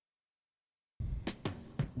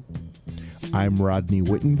I'm Rodney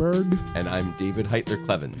Wittenberg. And I'm David Heitler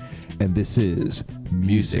Clevens. And this is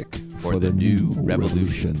Music for the New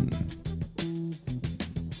Revolution.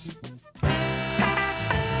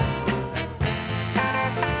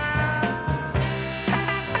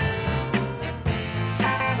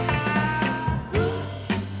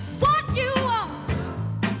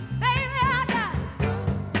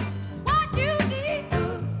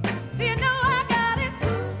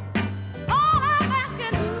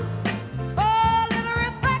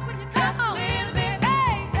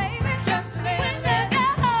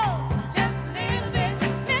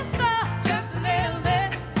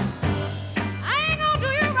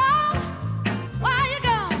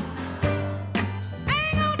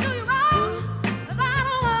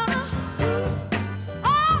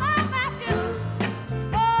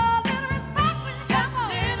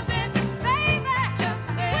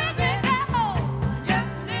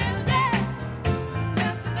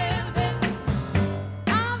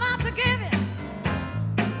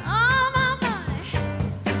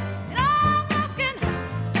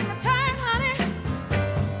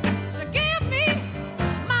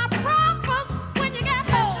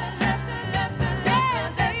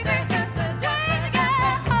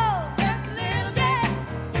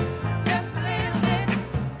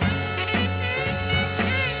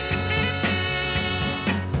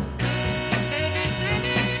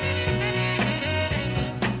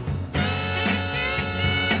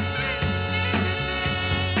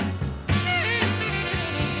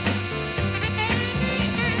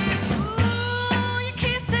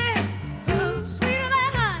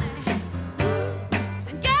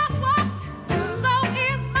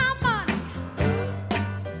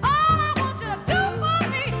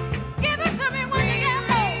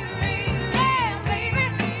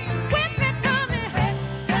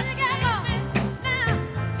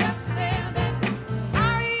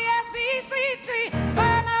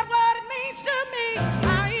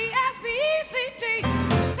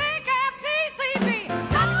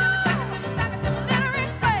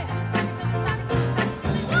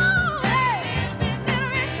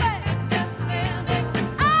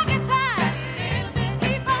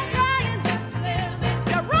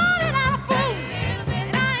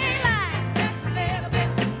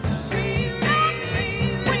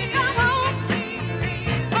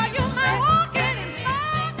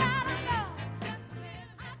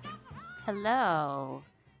 Hello,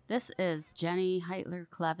 this is Jenny Heitler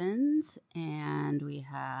Clevens, and we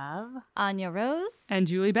have Anya Rose and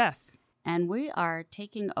Julie Beth. And we are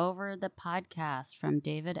taking over the podcast from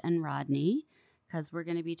David and Rodney because we're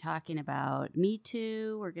going to be talking about Me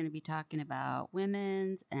Too. We're going to be talking about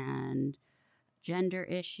women's and gender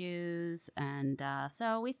issues. And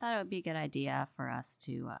so we thought it would be a good idea for us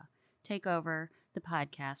to take over the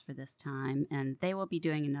podcast for this time. And they will be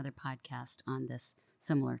doing another podcast on this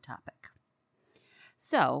similar topic.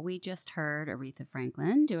 So we just heard Aretha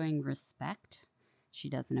Franklin doing Respect. She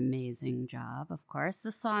does an amazing job, of course.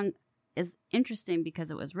 The song is interesting because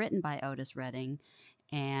it was written by Otis Redding,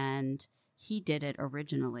 and he did it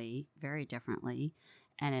originally very differently,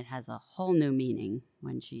 and it has a whole new meaning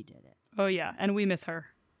when she did it. Oh, yeah, and we miss her.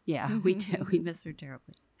 Yeah, we do. We miss her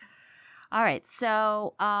terribly. All right,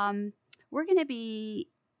 so we're going to be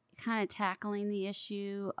kind of tackling the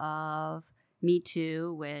issue of Me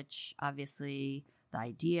Too, which obviously the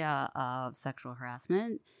idea of sexual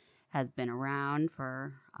harassment has been around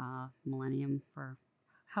for millennium, for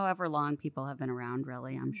however long people have been around,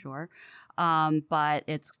 really, I'm sure. But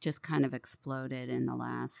it's just kind of exploded in the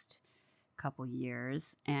last couple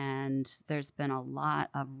years. And there's been a lot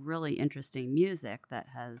of really interesting music that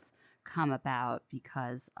has come about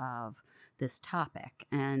because of this topic.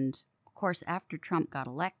 And of course, after Trump got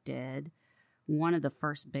elected, one of the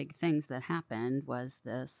first big things that happened was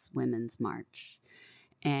this Women's March.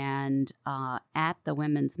 And at the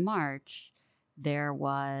Women's March, there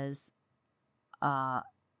was a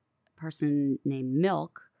person named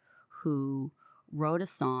Milk who wrote a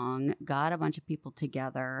song, got a bunch of people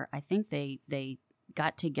together. I think they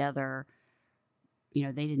got together,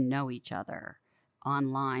 they didn't know each other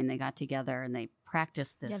online. They got together and they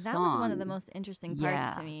practiced this song. Yeah, that was one of the most interesting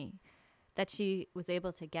parts to me. That she was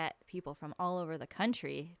able to get people from all over the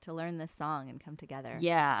country to learn this song and come together.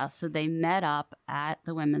 Yeah, so they met up at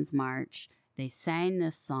the Women's March. They sang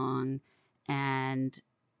this song, and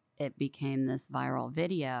it became this viral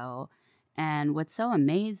video. And what's so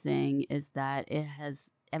amazing is that it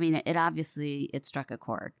struck a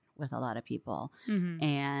chord with a lot of people. Mm-hmm.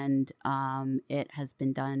 And it has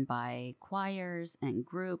been done by choirs and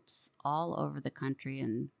groups all over the country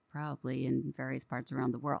and probably in various parts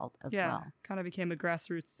around the world as well. Yeah, kind of became a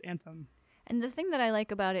grassroots anthem. And the thing that I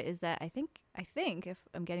like about it is that I think if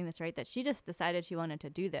I'm getting this right, that she just decided she wanted to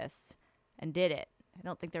do this and did it. I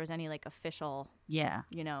don't think there was any like official,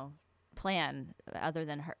 plan other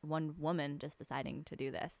than her one woman just deciding to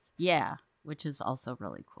do this. Yeah, which is also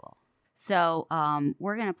really cool. So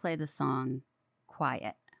we're going to play the song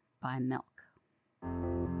Quiet by Milk.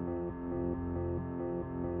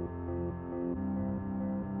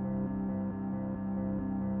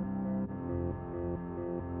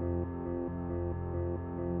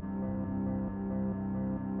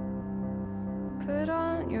 Put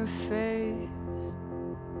on your face,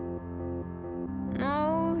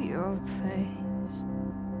 know your place.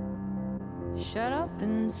 Shut up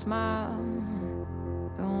and smile,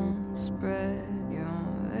 don't spread your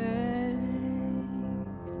legs.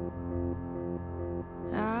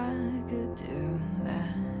 I could do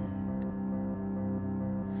that,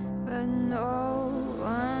 but no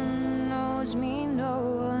one knows me, no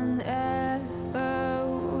one ever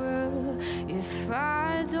will. If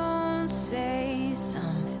I don't say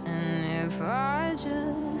something, if I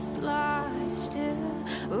just lie still,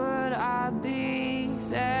 would I be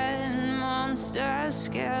that monster,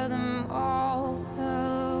 scare them all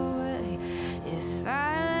away? If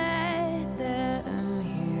I let them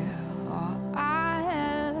hear all I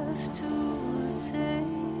have to say,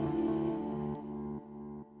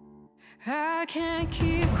 I can't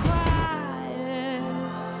keep quiet,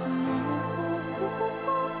 no.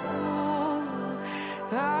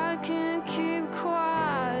 I can't keep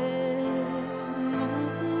quiet, no.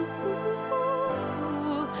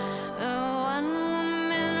 One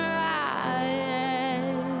woman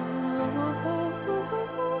riot,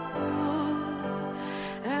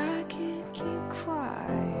 I can't keep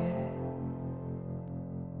quiet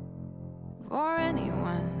for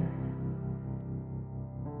anyone.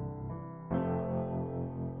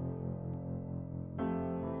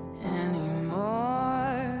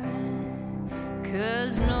 Anymore,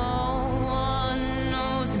 'cause no one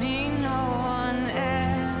knows me, no one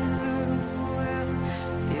ever will.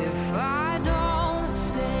 If I don't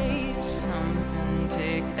say something,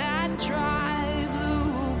 take that dry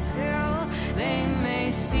blue pill. They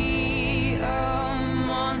may see a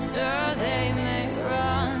monster, they may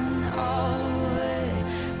run away,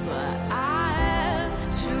 but I have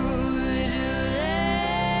to do this.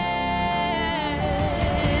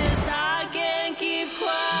 I can't keep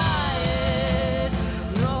quiet,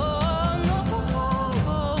 no, no.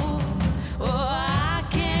 Oh, I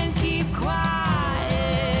can't keep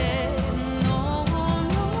quiet, no,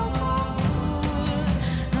 no.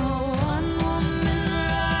 No one woman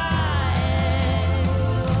riot.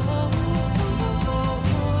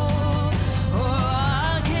 Oh,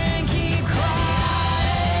 I can't keep quiet.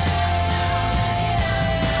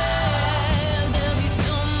 There'll be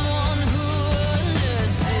someone who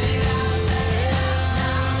understands.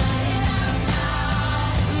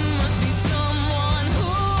 Must be someone who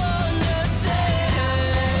understands.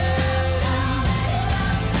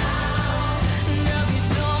 There'll be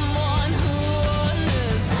someone who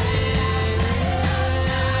understands.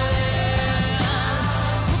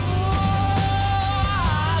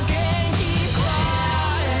 I can't keep quiet.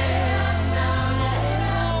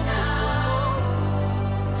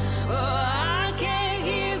 Oh, I can't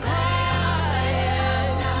keep quiet.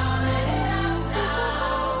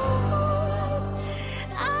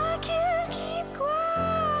 I can't keep quiet.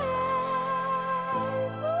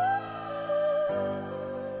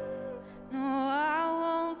 No, I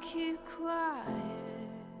won't keep quiet.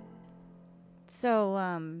 So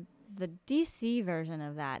the DC version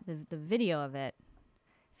of that, the video of it,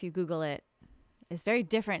 if you Google it, is very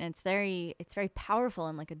different, and it's very powerful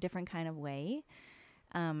in like a different kind of way.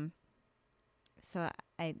 So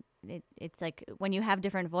it's like when you have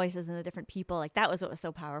different voices and the different people, like that was what was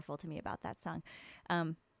so powerful to me about that song.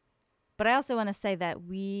 But I also want to say that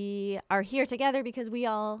we are here together because we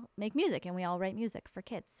all make music and we all write music for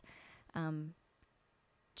kids.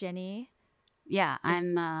 Jenny, Yeah,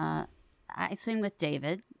 I sing with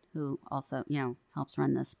David, who also, helps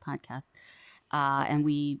run this podcast. And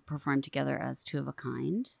we perform together as Two of a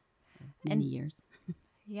Kind for many years.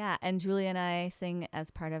 yeah, and Julie and I sing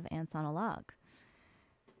as part of Ants on a Log.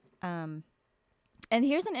 And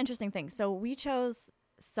here's an interesting thing. So we chose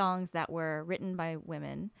songs that were written by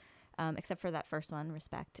women, except for that first one,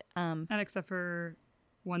 Respect. And except for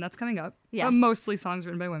one that's coming up. Yes. But mostly songs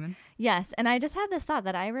written by women. Yes, and I just had this thought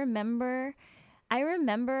that I remember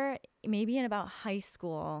maybe in about high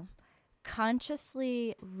school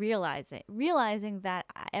consciously realizing that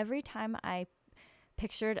every time I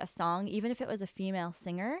pictured a song, even if it was a female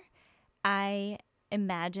singer, I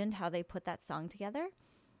imagined how they put that song together.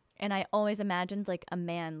 And I always imagined like a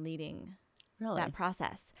man leading Really? that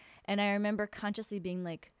process. And I remember consciously being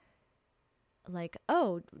like,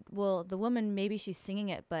 oh, well, the woman, maybe she's singing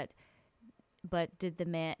it, but did a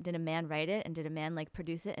man write it, and did a man like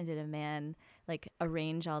produce it, and did a man like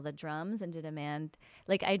arrange all the drums, and did a man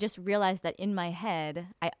like, I just realized that in my head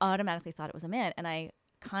I automatically thought it was a man, and I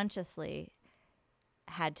consciously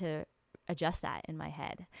had to adjust that in my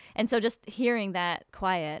head. And so just hearing that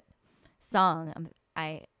quiet song,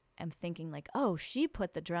 I am thinking like, oh, she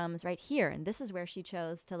put the drums right here, and this is where she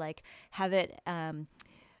chose to like have it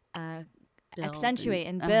accentuate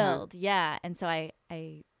and build. Yeah. And so I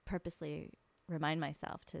purposely remind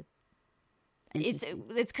myself to,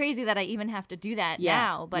 it's crazy that I even have to do that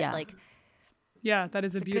now, but like, yeah, that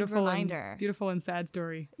is a beautiful reminder. Beautiful and sad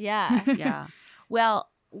story. Yeah. Yeah. Well,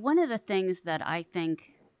 one of the things that I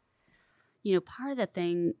think, part of the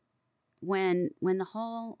thing when the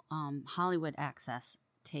whole Hollywood Access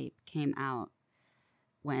tape came out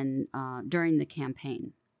during the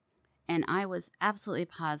campaign, and I was absolutely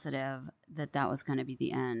positive that was going to be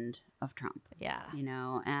the end of Trump. Yeah.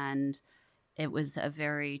 And it was a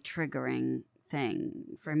very triggering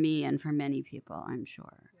thing for me and for many people, I'm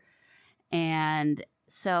sure. And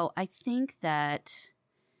so I think that,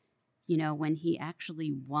 when he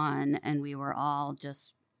actually won and we were all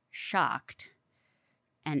just shocked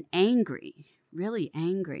and angry, really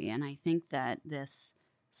angry. And I think that this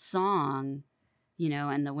song,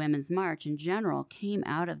 and the Women's March in general came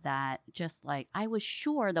out of that, just like, I was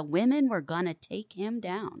sure the women were going to take him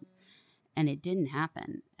down, and it didn't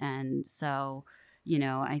happen. And so,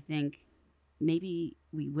 I think maybe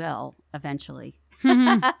we will eventually. It's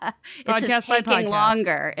Podcast just by taking podcast.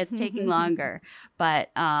 longer. It's taking longer, but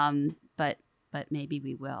maybe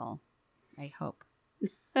we will. I hope.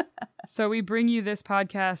 So we bring you this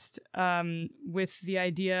podcast with the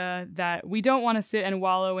idea that we don't want to sit and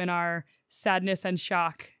wallow in our sadness and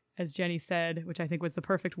shock, as Jenny said, which I think was the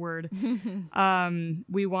perfect word.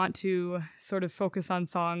 We want to sort of focus on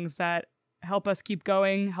songs that help us keep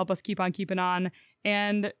going, help us keep on keeping on,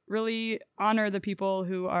 and really honor the people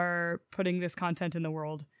who are putting this content in the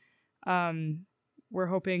world. We're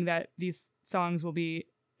hoping that these songs will be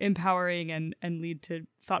empowering and lead to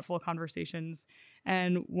thoughtful conversations.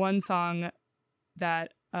 And one song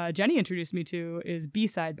that Jenny introduced me to is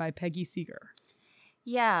B-Side by Peggy Seeger.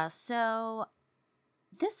 Yeah, so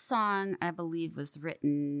this song, I believe, was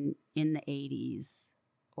written in the 80s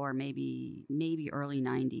or maybe early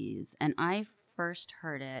 90s. And I first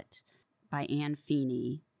heard it by Anne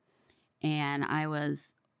Feeney, and I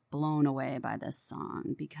was blown away by this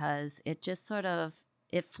song because it just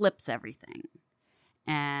it flips everything.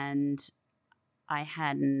 And I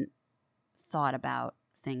hadn't thought about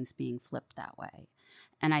things being flipped that way.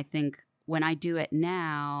 And I think when I do it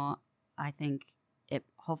now, I think it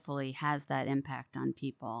hopefully has that impact on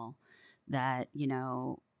people that,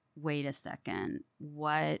 wait a second,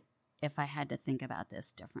 what if I had to think about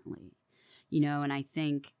this differently? And I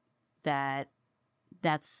think that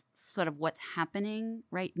that's sort of what's happening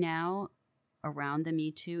right now around the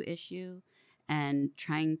Me Too issue, and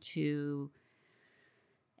trying to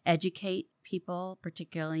educate people,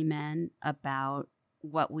 particularly men, about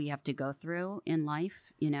what we have to go through in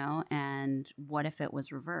life, and what if it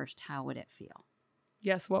was reversed? How would it feel?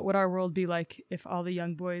 Yes, what would our world be like if all the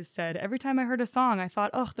young boys said, every time I heard a song, I thought,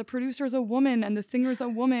 oh, the producer's a woman and the singer's a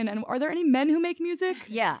woman. And are there any men who make music?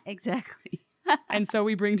 Yeah, exactly. And so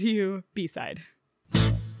we bring to you B-Side.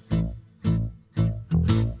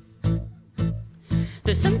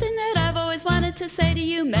 There's something that I've always wanted to say to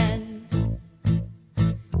you men.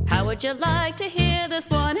 How would you like to hear this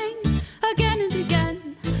warning again and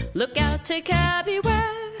again? Look out, take care,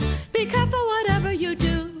 beware. Be careful whatever you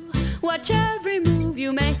do. Watch every move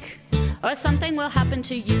you make, or something will happen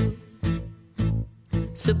to you.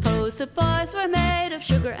 Suppose the boys were made of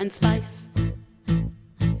sugar and spice,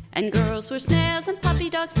 and girls were snails and puppy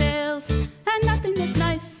dog tails, and nothing that's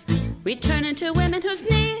nice. We'd turn into women whose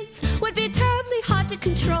needs would be terribly hard to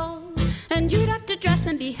control, and you'd have to dress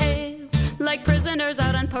and behave like prisoners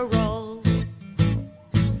out on parole.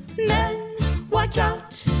 Men, watch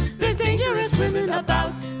out, there's dangerous women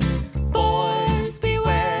about. Boys,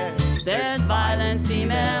 beware, there's violent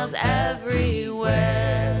females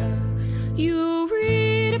everywhere. You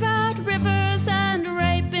read about rippers and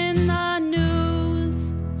rape in the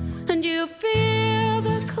news, and you feel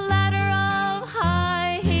the clatter of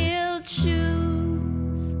high-heeled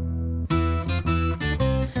shoes.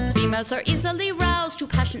 Females are easily roused to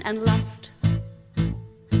passion and lust.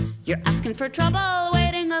 You're asking for trouble,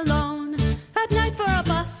 waiting alone at night for a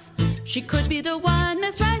bus. She could be the one,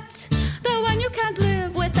 Miss Right, the one you can't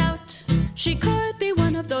live without. She could be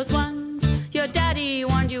one of those ones your daddy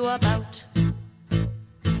warned you about.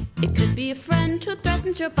 It could be a friend who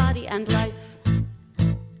threatens your body and life.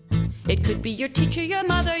 It could be your teacher, your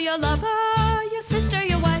mother, your lover, your sister,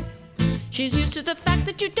 your wife. She's used to the fact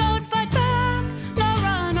that you don't fight back, nor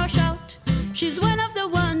run or shout. She's one of the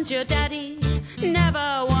ones your daddy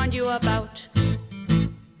never warned you about.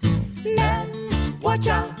 Men, watch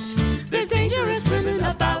out, there's dangerous women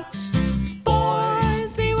about.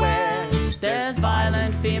 Boys, beware, there's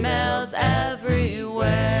violent females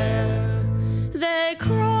everywhere. They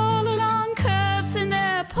crawl along curbs in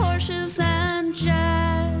their Porsches and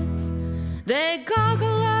Jets. They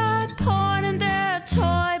goggle at porn in their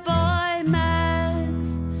toy boy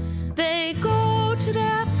mags. They go to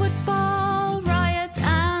their football riot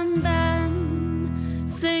and then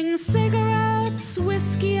sing cigarettes,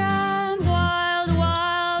 whiskey, and wild,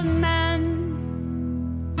 wild men.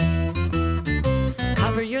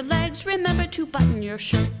 Cover your legs, remember to button your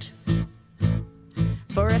shirt.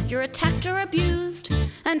 For if you're attacked or abused,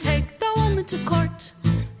 and take the woman to court.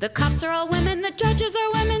 The cops are all women, the judges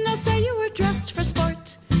are women, they'll say you were dressed for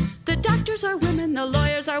sport. The doctors are women, the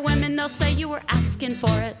lawyers are women, they'll say you were asking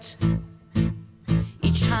for it.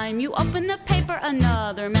 Each time you open the paper,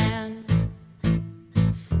 another man,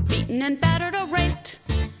 beaten and battered or raped,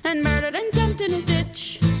 and murdered and dumped in a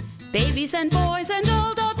ditch. Babies and boys and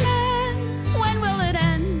old men, when will it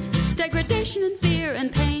end? Degradation and fear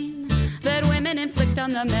and pain that women inflict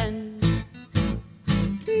on the men.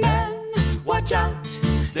 Men, watch out,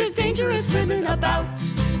 there's dangerous women about.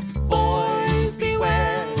 Boys,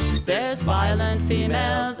 beware, there's violent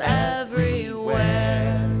females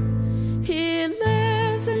everywhere. He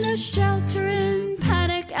lives in the shelter in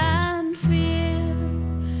panic and fear.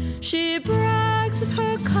 She brags of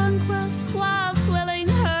her conquests while swilling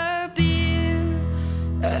her beer.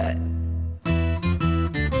 But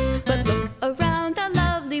look around, the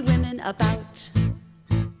lovely women about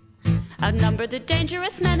outnumber the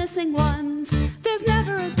dangerous, menacing ones. There's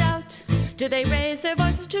never a doubt. Do they raise their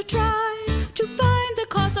voices to try to find the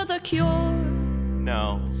cause of the cure?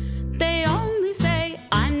 No. They only say,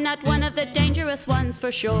 I'm not one of the dangerous ones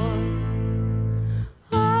for sure.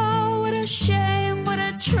 Oh, what a shame, what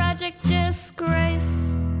a tragic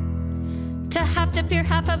disgrace to have to fear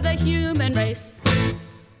half of the human race.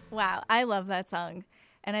 Wow, I love that song.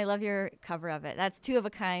 And I love your cover of it. That's Two of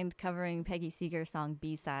a Kind covering Peggy Seeger's song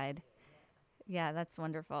B-Side. Yeah, that's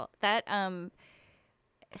wonderful. That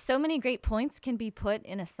so many great points can be put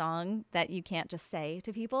in a song that you can't just say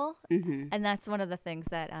to people. Mm-hmm. And that's one of the things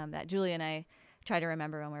that that Julie and I try to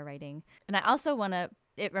remember when we're writing. And I also want to,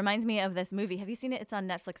 it reminds me of this movie. Have you seen it? It's on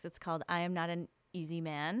Netflix. It's called I Am Not an Easy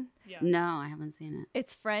Man. Yeah. No, I haven't seen it.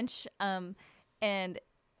 It's French, and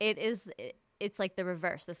it's like the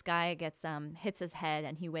reverse. This guy gets hits his head,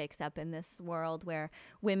 and he wakes up in this world where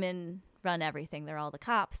women run everything. They're all the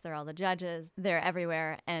cops, they're all the judges, they're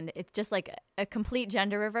everywhere, and it's just like a complete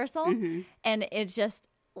gender reversal. Mm-hmm. And it's just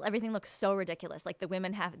everything looks so ridiculous. Like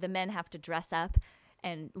the men have to dress up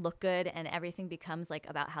and look good, and everything becomes like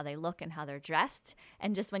about how they look and how they're dressed.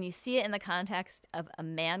 And just when you see it in the context of a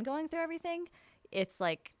man going through everything, it's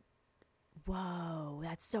like, whoa,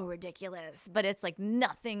 that's so ridiculous. But it's like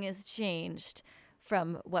nothing is changed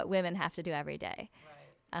from what women have to do every day.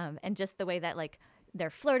 Right. And just the way that like they're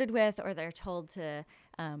flirted with, or they're told to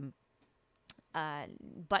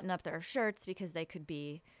button up their shirts because they could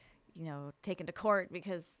be, taken to court,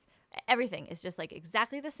 because everything is just like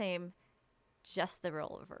exactly the same, just the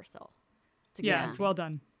role reversal. It's well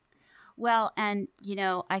done. Well, and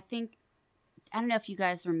I think, I don't know if you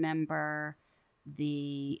guys remember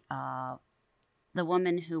the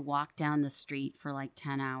woman who walked down the street for like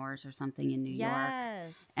 10 hours or something in New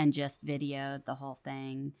York and just videoed the whole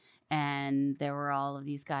thing. And there were all of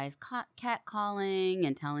these guys catcalling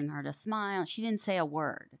and telling her to smile. She didn't say a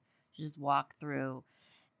word. She just walked through.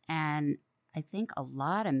 And I think a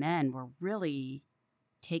lot of men were really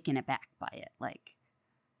taken aback by it. Like,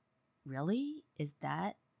 really? Is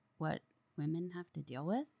that what women have to deal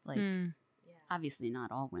with? Like, obviously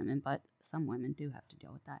not all women, but some women do have to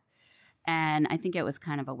deal with that. And I think it was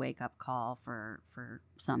kind of a wake-up call for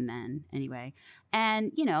some men anyway.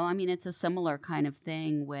 And, it's a similar kind of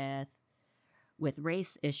thing with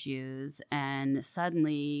race issues. And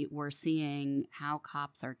suddenly we're seeing how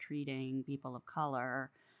cops are treating people of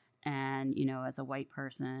color. And, as a white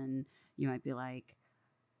person, you might be like,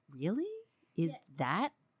 really? Is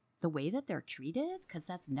that the way that they're treated? Because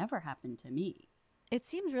that's never happened to me. It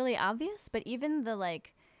seems really obvious, but even the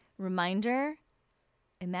reminder,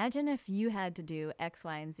 imagine if you had to do X,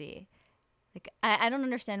 Y, and Z. Like I don't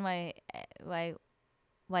understand why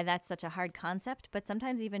that's such a hard concept, but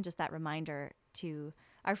sometimes even just that reminder to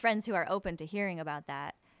our friends who are open to hearing about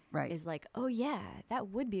that Right. is like, oh yeah, that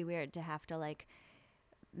would be weird to have to like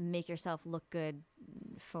make yourself look good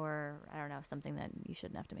for, I don't know, something that you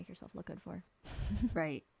shouldn't have to make yourself look good for.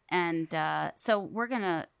 Right. And so we're going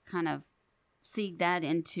to kind of see that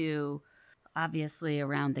into, obviously,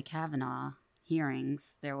 around the Kavanaugh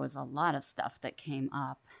hearings. There was a lot of stuff that came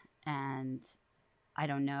up, and I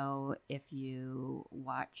don't know if you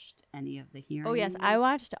watched any of the hearings. Oh yes, I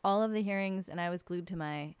watched all of the hearings, and I was glued to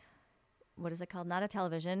my, what is it called? Not a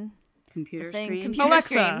television. Computer The thing, screen? computer Alexa.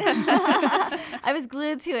 screen. I was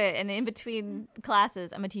glued to it, and in between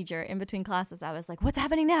classes, I'm a teacher. In between classes, I was like, "What's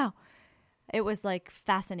happening now?" It was like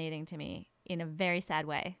fascinating to me in a very sad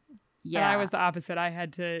way. Yeah. And I was the opposite. I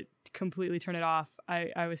had to completely turn it off.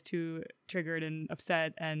 I was too triggered and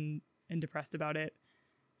upset and depressed about it.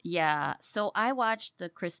 Yeah. So I watched the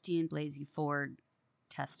Christine Blasey Ford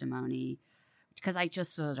testimony because I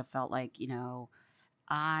just sort of felt like, you know,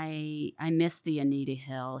 I missed the Anita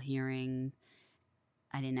Hill hearing.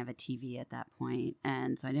 I didn't have a TV at that point,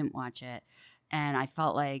 and so I didn't watch it. And I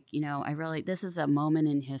felt like, you know, this is a moment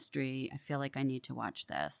in history. I feel like I need to watch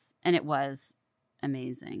this. And it was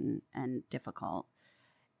amazing and difficult.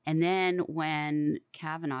 And then when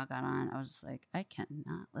Kavanaugh got on, I was just like, I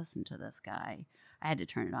cannot listen to this guy. I had to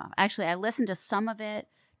turn it off. Actually, I listened to some of it,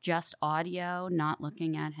 just audio, not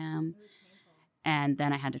looking at him. And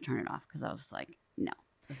then I had to turn it off because I was just like, no.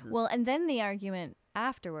 Well, and then the argument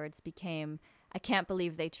afterwards became, I can't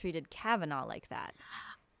believe they treated Kavanaugh like that.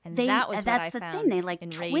 And that was what I that's the found thing. They like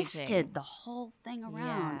enraging. twisted the whole thing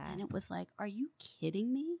around. Yeah. And it was like, are you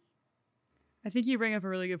kidding me? I think you bring up a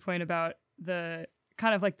really good point about the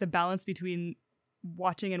kind of like the balance between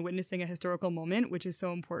watching and witnessing a historical moment, which is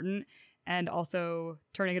so important, and also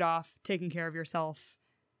turning it off, taking care of yourself,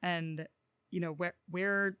 and, you know,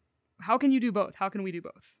 how can you do both? How can we do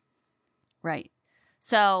both? Right.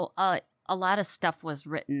 So a lot of stuff was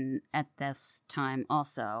written at this time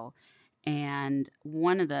also. And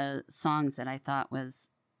one of the songs that I thought was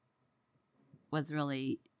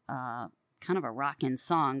really kind of a rockin'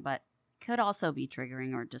 song, but could also be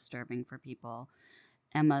triggering or disturbing for people.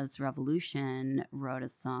 Emma's Revolution wrote a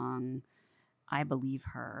song, I Believe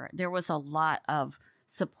Her. There was a lot of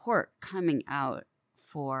support coming out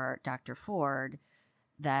for Dr. Ford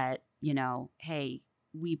that, you know, hey,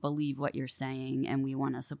 we believe what you're saying and we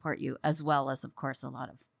want to support you, as well as, of course, a lot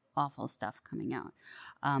of awful stuff coming out.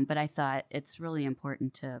 But I thought it's really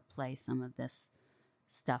important to play some of this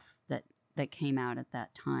stuff that came out at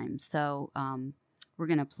that time. So we're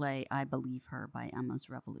going to play I Believe Her by Emma's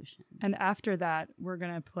Revolution. And after that, we're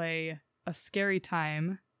going to play A Scary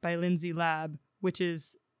Time by Lindsay Labb, which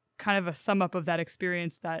is kind of a sum up of that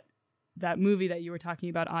experience, that movie that you were talking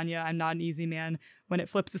about, Anya, I'm Not an Easy Man. When it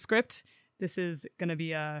flips the script, this is going to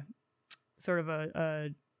be a sort of a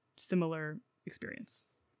similar experience.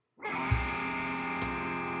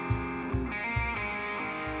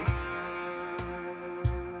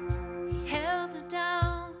 Held her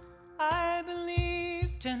down, I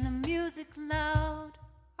believe. Turn the music loud,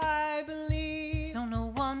 I believe. So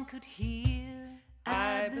no one could hear,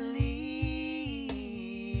 I believe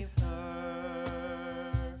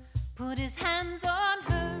her. Put his hands on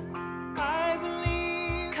her, I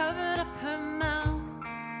believe. Covered up her mouth,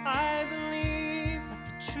 I believe. But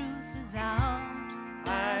the truth is out,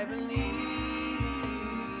 I believe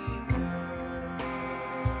her.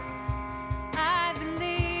 I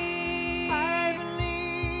believe. I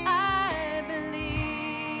believe. I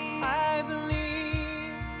believe. I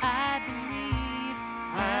believe. I believe.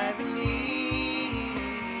 I believe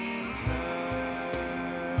her.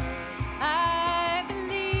 I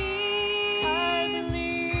believe. I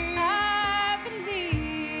believe. I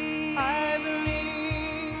believe. I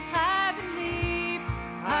believe. I believe.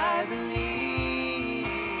 I believe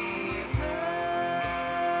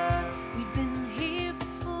her. We've been here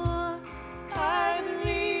before. I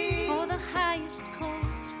believe. For the highest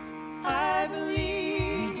court. I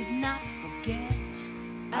believe. We did not forget.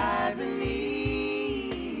 I believe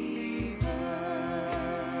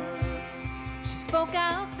her. She spoke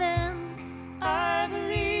out then. I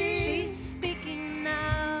believe. She's speaking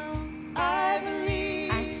now. I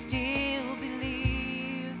believe. I still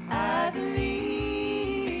believe. I believe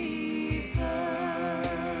her.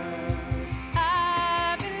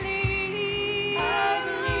 I believe. I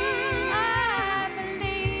believe. I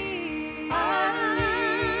believe. I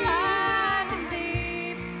believe. I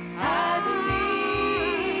believe. I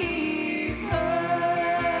believe her.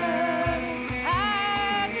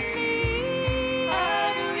 I believe.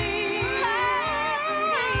 I believe. I believe.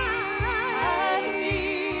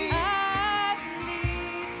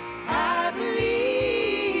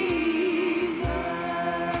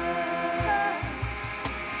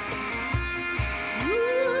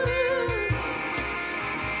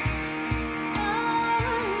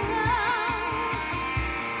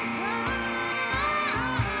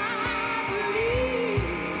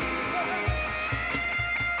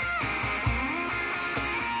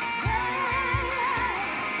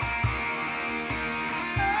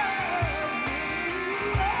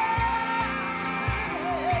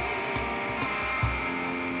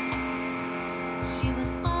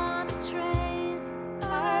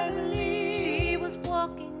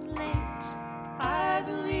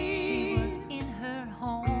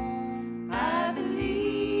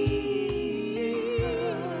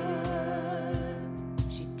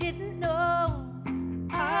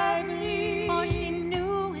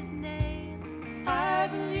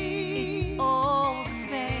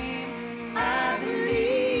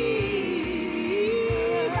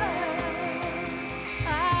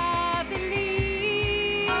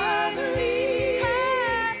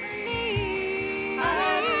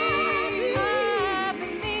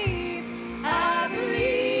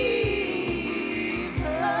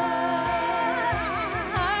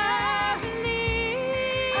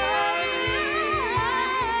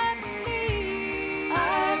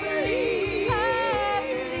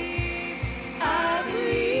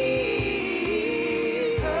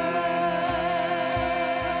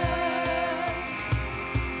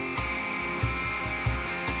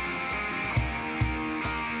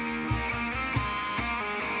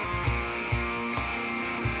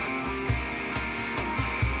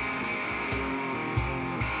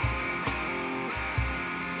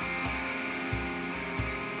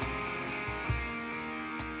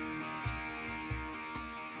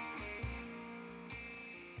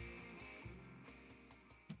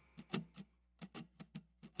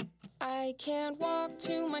 I can't walk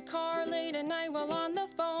to my car late at night while on the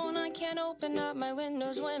phone. I can't open up my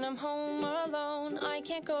windows when I'm home alone. I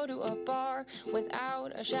can't go to a bar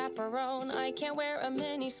without a chaperone. I can't wear a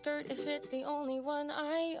mini skirt if it's the only one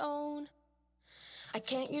I own. I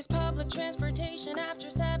can't use public transportation after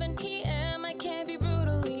 7 p.m. I can't be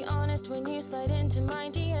brutally honest when you slide into my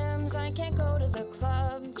DMs. I can't go to the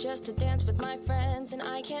club just to dance with my friends. And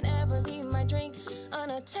I can't ever leave my drink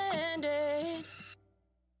unattended.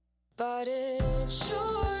 But it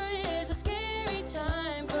sure is a scary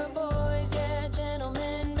time for boys. Yeah,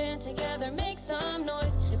 gentlemen, band together, make some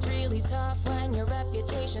noise. It's really tough when your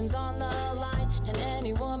reputation's on the line, and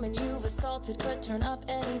any woman you've assaulted could turn up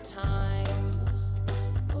anytime.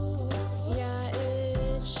 Yeah,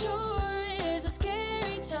 it sure is a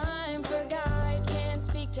scary time for guys. Can't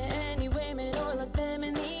speak to any women or look them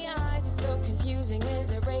in the eyes. It's so confusing. Is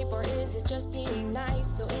it rape or is it just being nice?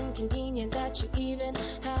 So inconvenient that you even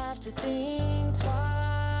have to think twice.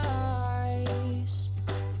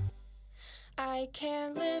 I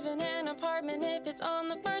can't live in an apartment if it's on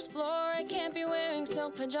the first floor. I can't be wearing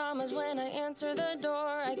silk pajamas when I answer the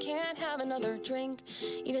door. I can't have another drink,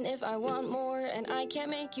 even if I want more. And I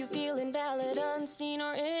can't make you feel invalid, unseen,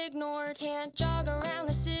 or ignored. Can't jog around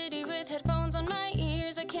the city with headphones on my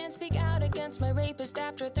ears. I can't speak out against my rapist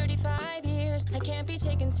after 35 years. I can't be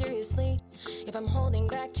taken seriously if I'm holding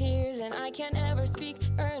back tears. And I can't ever speak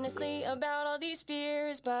earnestly about all these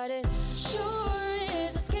fears. But it sure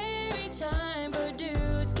is a scary time for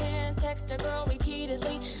dudes. Can't text a girl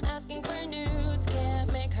repeatedly asking for nudes.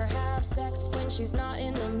 Can't make her have sex when she's not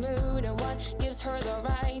in the mood. And what gives her the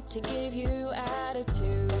right to give you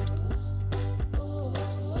attitude?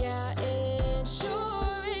 Yeah, it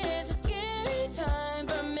sure is a scary time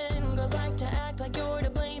for men. Girls like to act like you're to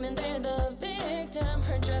blame and they're the victim.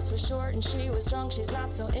 Her dress was short and she was drunk, she's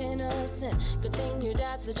not so innocent. Good thing your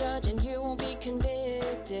dad's the judge and you won't be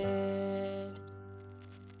convicted.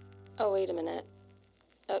 Oh, wait a minute.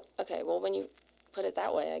 Okay, well, when you put it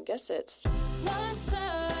that way, I guess it's not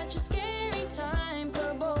such a scary time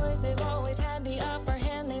for boys. They've always had the upper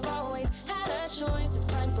hand, they've always had a choice. It's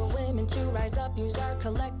time for women to rise up, use our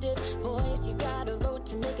collective voice. You gotta vote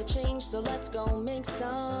to make a change, so let's go make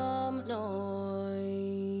some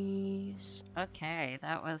noise. Okay,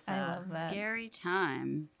 that was I a love that. Scary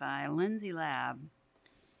Time by Lindsay Lab.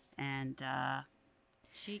 And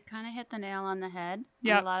she kind of hit the nail on the head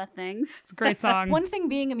Yep. on a lot of things. It's a great song. One thing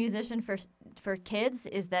being a musician for kids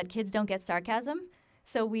is that kids don't get sarcasm.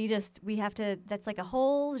 So we have to, that's like a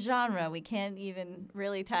whole genre we can't even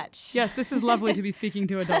really touch. Yes, this is lovely to be speaking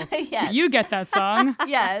to adults. Yes. You get that song.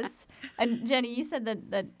 Yes. And Jenny, you said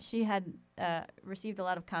that she had received a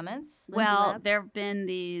lot of comments. Lindsay Well, Lab? there have been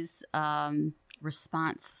these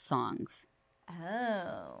response songs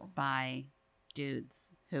Oh. by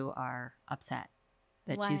dudes who are upset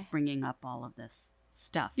that Why? she's bringing up all of this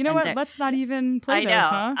stuff. You know And what? they're- Let's not even play I know, those,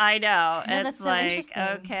 huh? I know. No, It's that's so like, interesting.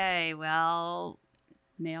 okay, well,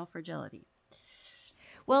 male fragility.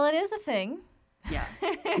 Well, it is a thing. Yeah.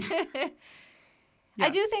 I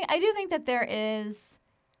do think that there is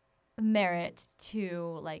merit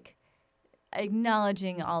to like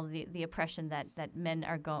acknowledging all the oppression that men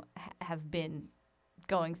are have been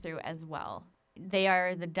going through as well. They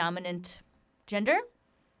are the dominant gender,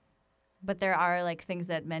 but there are like things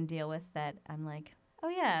that men deal with that I'm like, oh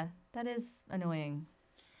yeah, that is annoying.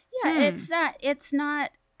 Yeah, it's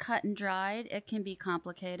not cut and dried. It can be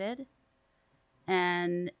complicated.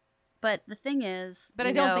 But the thing is, But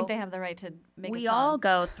I don't think they have the right to make a we song all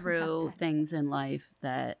go about through that. things in life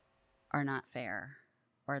that are not fair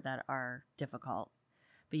or that are difficult.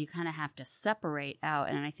 But you kind of have to separate out.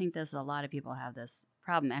 And I think a lot of people have this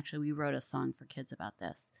problem. Actually, we wrote a song for kids about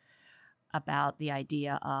this, about the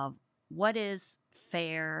idea of what is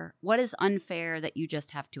fair, what is unfair that you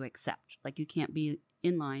just have to accept. Like you can't be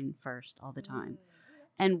in line first all the time.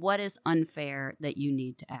 And what is unfair that you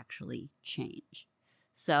need to actually change.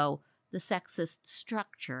 So the sexist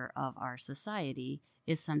structure of our society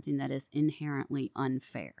is something that is inherently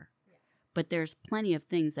unfair. But there's plenty of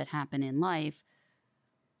things that happen in life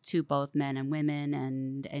to both men and women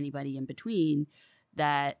and anybody in between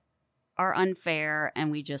that are unfair,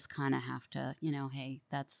 and we just kind of have to, hey,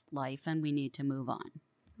 that's life and we need to move on.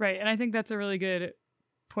 Right. And I think that's a really good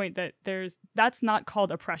point that that's not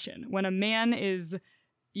called oppression. When a man is,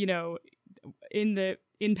 in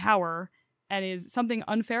power and something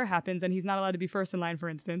unfair happens and he's not allowed to be first in line, for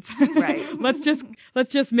instance. Right. let's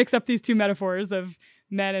just mix up these two metaphors of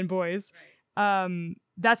men and boys.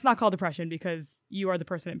 That's not called oppression because you are the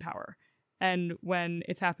person in power. And when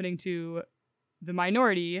it's happening to the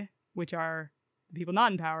minority, which are the people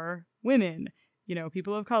not in power, women,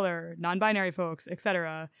 people of color, non-binary folks,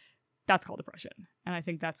 etc., that's called oppression. And I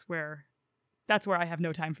think that's where I have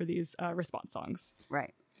no time for these response songs.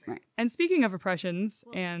 Right. And speaking of oppressions,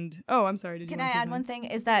 I'm sorry, did you Can want I to say add one something?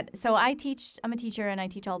 thing? Is that so? I'm a teacher and I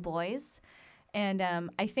teach all boys, and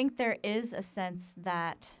I think there is a sense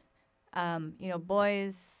that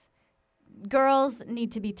girls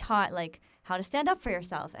need to be taught like how to stand up for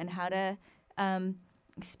yourself and how to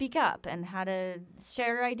speak up and how to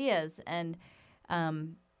share your ideas and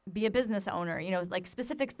be a business owner. Like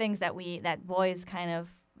specific things that boys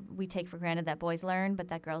we take for granted that boys learn, but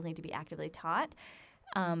that girls need to be actively taught.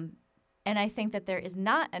 And I think that there is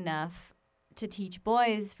not enough to teach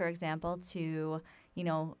boys, for example, to,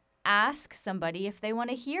 ask somebody if they want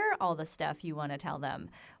to hear all the stuff you want to tell them,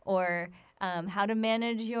 or how to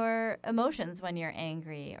manage your emotions when you're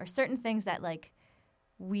angry, or certain things that, like,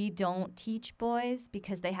 we don't teach boys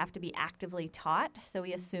because they have to be actively taught. So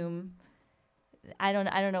we assume, I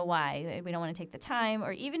don't know why. We don't want to take the time,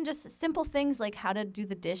 or even just simple things like how to do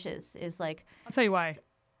the dishes is like... I'll tell you why.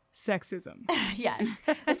 Sexism. Yes.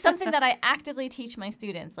 It's something that I actively teach my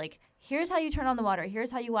students. Like, here's how you turn on the water.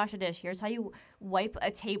 Here's how you wash a dish. Here's how you wipe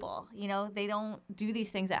a table. They don't do these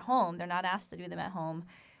things at home. They're not asked to do them at home.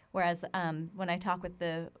 Whereas when I talk with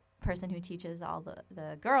the person who teaches all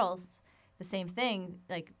the girls, the same thing,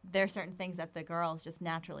 like there are certain things that the girls just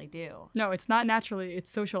naturally do. No, it's not naturally,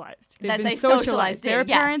 it's socialized. They've That been they socialized Their it.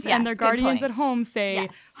 Yes, parents and their good guardians point. at home say,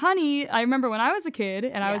 Yes. honey, I remember when I was a kid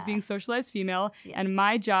and I was being socialized female, and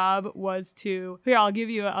my job was to, here, I'll give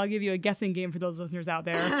you a guessing game for those listeners out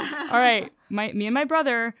there. All right, me and my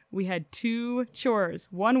brother, we had two chores.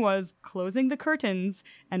 One was closing the curtains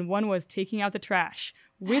and one was taking out the trash.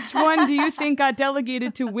 Which one do you think got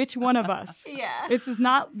delegated to which one of us? Yeah. This is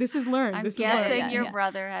learned. I'm This is guessing learned. your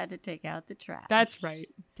brother had to take out the trash. That's right.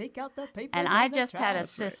 Take out the paper. And I just had a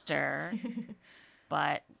sister,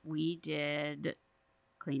 but we did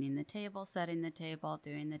cleaning the table, setting the table,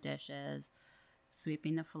 doing the dishes,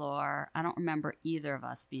 sweeping the floor. I don't remember either of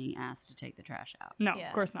us being asked to take the trash out. No, Yeah.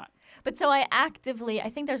 of course not. But so I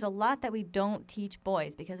think there's a lot that we don't teach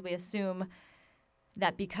boys because we assume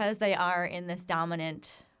that because they are in this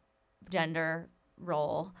dominant gender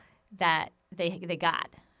role that they got.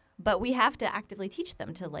 But we have to actively teach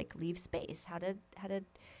them to like leave space, how to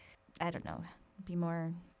I don't know, be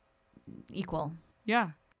more equal.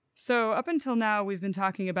 Yeah. So up until now, we've been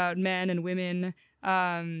talking about men and women,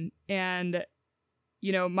 and I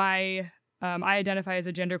identify as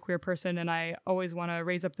a genderqueer person, and I always want to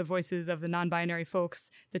raise up the voices of the non-binary folks,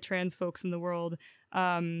 the trans folks in the world,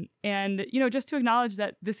 and just to acknowledge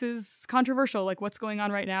that this is controversial. Like what's going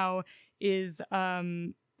on right now is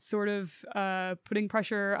sort of putting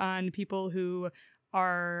pressure on people who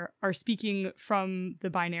are speaking from the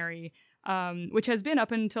binary, which has been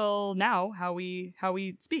up until now how we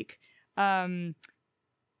speak, and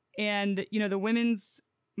the women's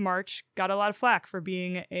march got a lot of flack for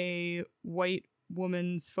being a white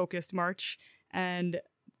woman's focused march, and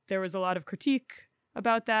there was a lot of critique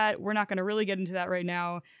about that. We're not going to really get into that right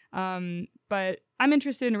now, but I'm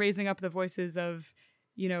interested in raising up the voices of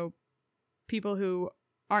people who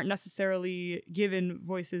aren't necessarily given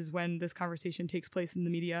voices when this conversation takes place in the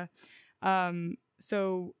media.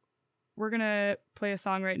 So we're going to play a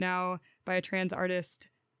song right now by a trans artist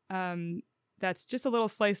that's just a little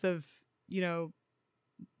slice of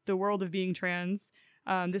the world of being trans.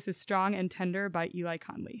 This is Strong and Tender by Eli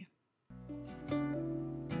Conley.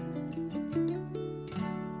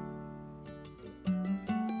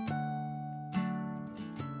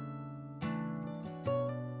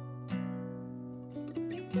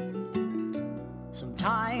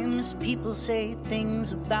 Sometimes people say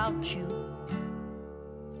things about you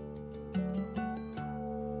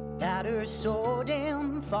that are so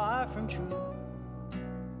damn far from true.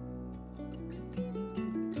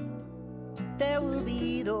 There will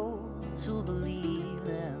be those who believe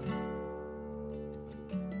them,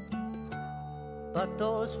 but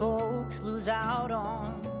those folks lose out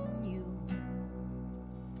on you.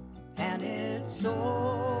 And it's so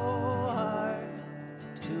hard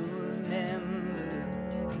to remember.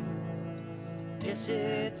 Yes,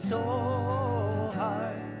 it's so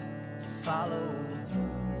hard to follow through.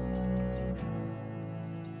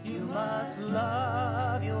 You must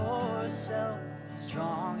love yourself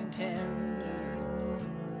strong and tender.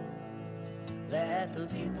 Let the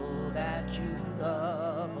people that you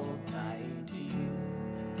love hold tight to you.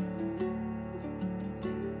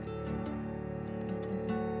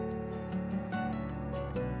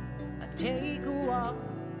 I take a walk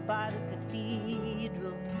by the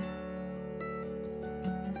cathedral.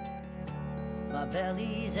 My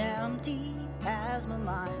belly's empty as my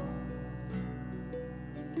mind.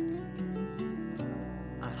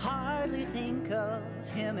 think of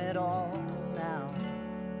him at all now,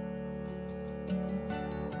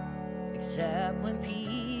 except when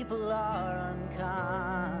people are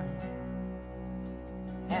unkind.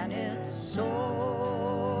 And it's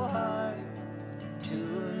so hard to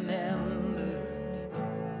remember.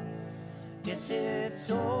 Yes, it's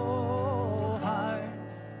so hard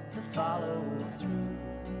to follow through.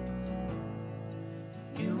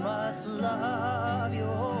 You must love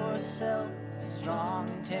yourself strong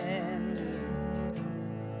and tender.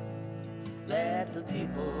 Let the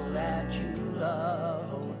people that you love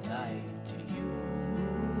hold tight to you.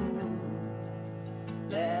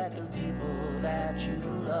 Let the people that you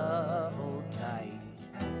love hold tight.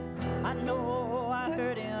 I know I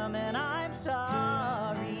hurt him and I'm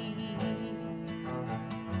sorry.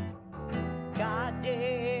 God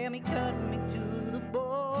damn, he cut me to the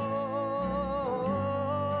bone.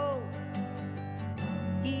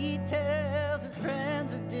 He tells his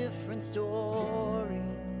friends a different story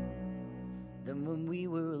than when we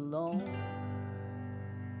were alone.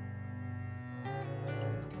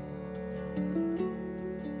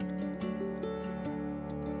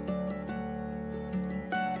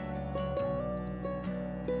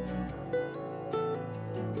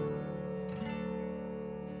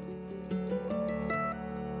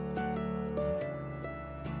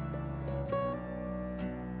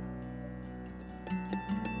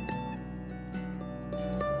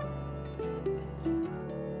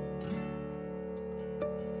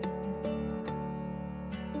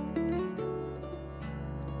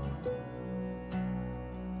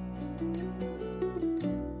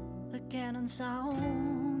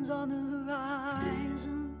 Sounds on the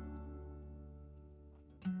horizon.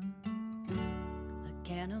 The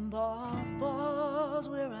cannonball falls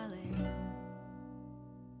where I lay.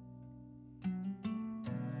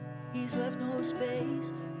 He's left no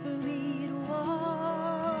space for me to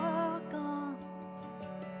walk on.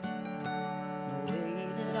 No way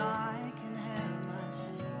that I can have my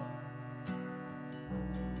say.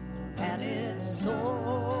 And it's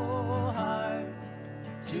so hard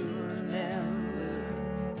to remember.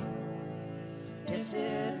 Yes,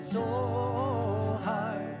 it's so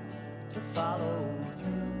hard to follow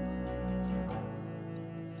through.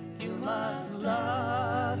 You must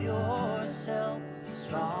love yourself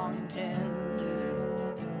strong and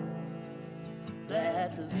tender.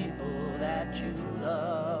 Let the people that you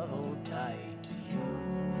love hold tight to you.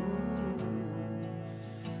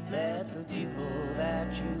 Let the people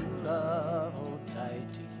that you love hold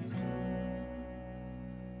tight to you.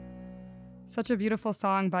 Such a beautiful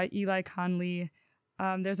song by Eli Conley.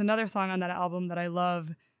 There's another song on that album that I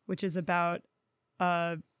love, which is about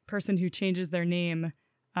a person who changes their name.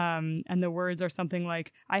 And the words are something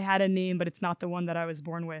like, I had a name, but it's not the one that I was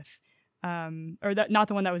born with. Or that not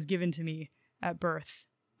the one that was given to me at birth.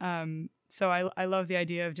 So I love the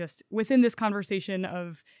idea of just within this conversation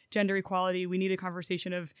of gender equality, we need a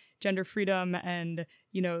conversation of gender freedom and,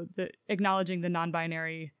 the acknowledging the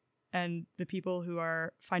non-binary and the people who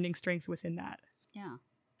are finding strength within that. Yeah.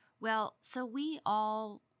 Well, so we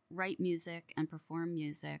all write music and perform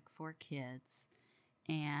music for kids.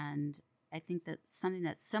 And I think that something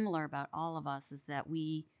that's similar about all of us is that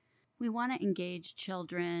we want to engage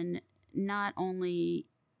children not only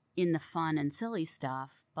in the fun and silly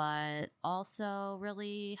stuff, but also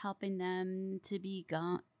really helping them to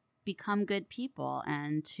become good people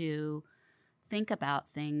and to think about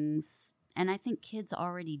things. And I think kids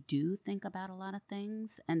already do think about a lot of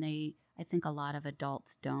things, and I think a lot of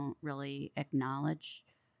adults don't really acknowledge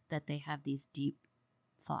that they have these deep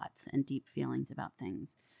thoughts and deep feelings about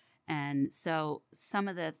things. And so some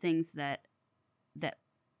of the things that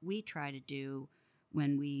we try to do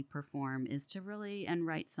when we perform is to really, and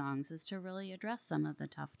write songs, is to really address some of the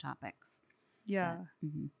tough topics. Yeah.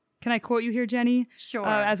 Mm-hmm. Can I quote you here, Jenny? Sure.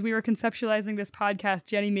 As we were conceptualizing this podcast,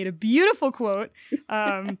 Jenny made a beautiful quote,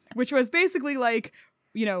 which was basically like,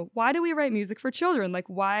 why do we write music for children? Like,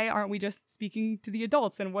 why aren't we just speaking to the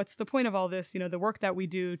adults? And what's the point of all this? The work that we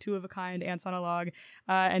do, Two of a Kind, Ants on a Log.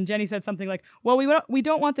 And Jenny said something like, well, we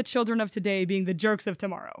don't want the children of today being the jerks of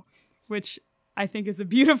tomorrow, which I think is a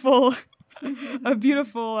beautiful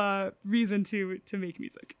reason to make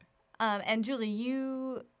music. And Julie,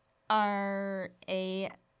 you are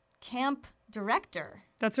a camp director.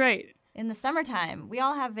 That's right. In the summertime, we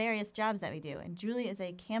all have various jobs that we do, and Julie is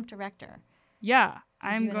a camp director. Yeah,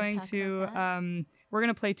 I'm going to. We're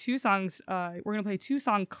going to play two songs. We're going to play two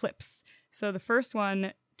song clips. So the first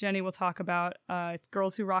one, Jenny will talk about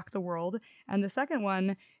Girls Who Rock the World, and the second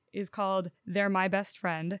one is called They're My Best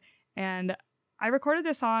Friend. And I recorded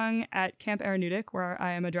this song at Camp Aranutic, where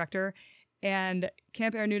I am a director, And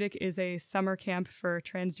Camp Herrnhutec is a summer camp for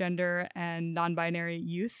transgender and non-binary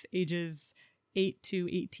youth ages 8 to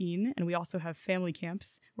 18. And we also have family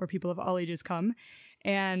camps where people of all ages come.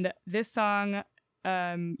 And this song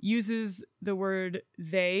uses the word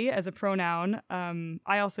they as a pronoun.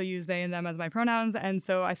 I also use they and them as my pronouns. And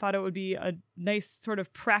so I thought it would be a nice sort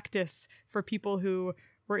of practice for people who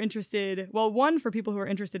were interested. Well, one, for people who are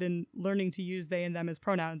interested in learning to use they and them as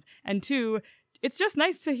pronouns. And two, it's just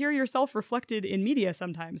nice to hear yourself reflected in media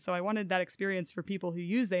sometimes. So I wanted that experience for people who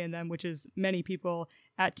use they and them, which is many people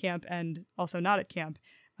at camp and also not at camp,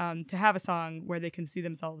 to have a song where they can see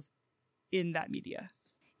themselves in that media.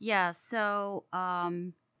 Yeah, so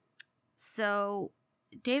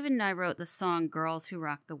David and I wrote the song Girls Who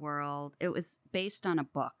Rock the World. It was based on a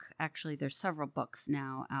book. Actually, there's several books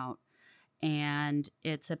now out. And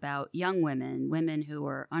it's about young women who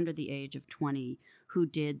were under the age of 20 who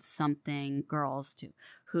did something,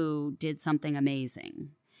 who did something amazing.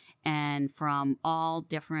 And from all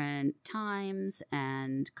different times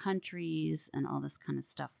and countries and all this kind of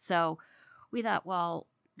stuff. So we thought, well,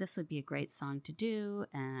 this would be a great song to do,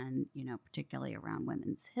 and, you know, particularly around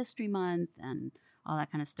Women's History Month and all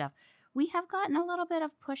that kind of stuff. We have gotten a little bit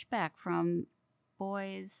of pushback from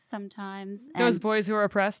boys sometimes. Those boys who are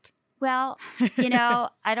oppressed? Well, you know,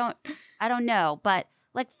 I don't know. But,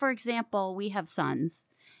 like, for example, we have sons,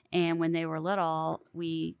 and when they were little,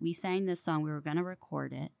 we sang this song. We were going to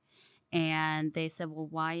record it, and they said, well,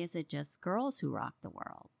 why is it just girls who rock the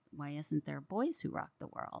world? Why isn't there boys who rock the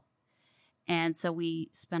world? And so we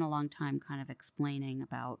spent a long time kind of explaining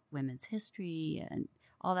about women's history and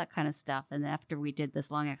all that kind of stuff. And after we did this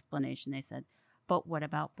long explanation, they said, but what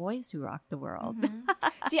about boys who rock the world? Mm-hmm.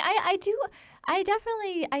 See, I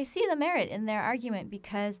definitely see the merit in their argument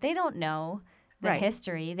because they don't know the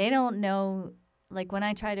history. They don't know, like when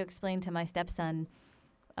I try to explain to my stepson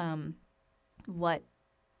what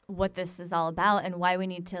this is all about and why we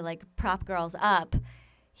need to like prop girls up,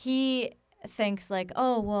 he thinks like,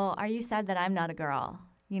 oh, well, are you sad that I'm not a girl?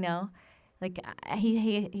 You know, like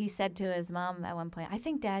he said to his mom at one point, I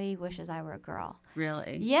think Daddy wishes I were a girl.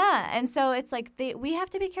 Really? Yeah. And so it's like we have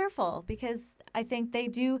to be careful because I think they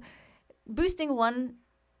do boosting one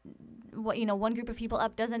group of people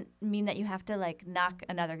up doesn't mean that you have to like knock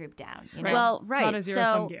another group down. You know? Well, right. It's not a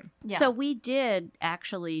zero-sum game. Yeah. So we did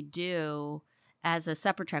actually do as a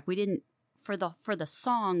separate track. We didn't for the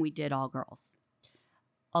song. We did all girls.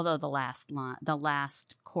 Although the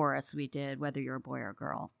last chorus we did, whether you're a boy or a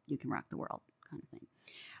girl, you can rock the world kind of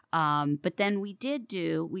thing. But then we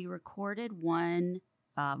recorded one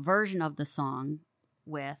version of the song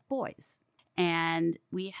with boys. And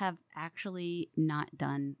we have actually not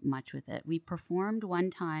done much with it. We performed one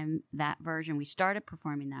time that version. We started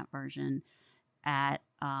performing that version at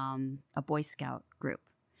a Boy Scout group.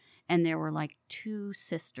 And there were like 2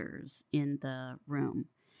 sisters in the room.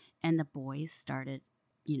 And the boys started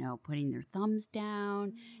putting their thumbs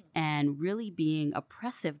down and really being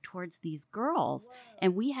oppressive towards these girls.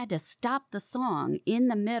 And we had to stop the song in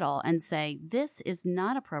the middle and say, this is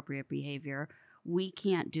not appropriate behavior. We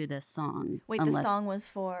can't do this song. Wait, the song was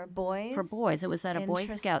for boys? For boys. It was at a Boy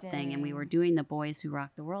Scout thing, and we were doing the Boys Who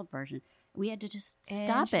Rock the World version. We had to just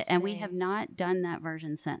stop it, and we have not done that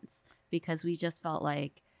version since because we just felt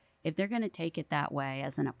like if they're going to take it that way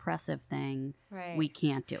as an oppressive thing, we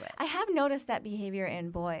can't do it. I have noticed that behavior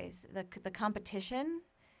in boys. The competition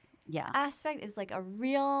aspect is like a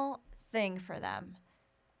real thing for them.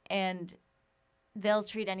 And they'll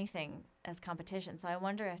treat anything as competition. So I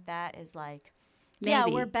wonder if that is like,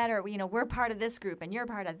 maybe. We're better. We're part of this group and you're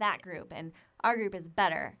part of that group. And our group is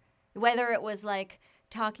better. Whether it was like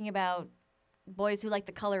talking about boys who like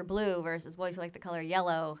the color blue versus boys who like the color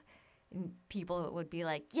yellow. And people would be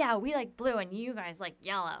like, yeah, we like blue and you guys like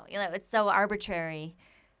yellow. It's so arbitrary.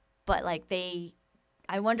 But like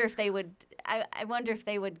I wonder if they would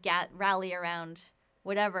rally around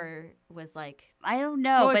whatever was like. I don't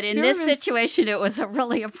know, but in this situation, it was a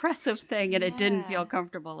really oppressive thing and it didn't feel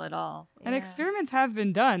comfortable at all. And experiments have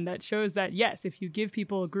been done that shows that, yes, if you give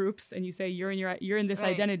people groups and you say you're in this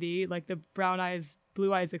identity, like the brown eyes,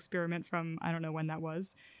 blue eyes experiment from, I don't know when that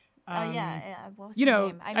was. What was the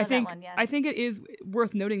name? I think that one, yes. I think it is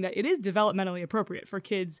worth noting that it is developmentally appropriate for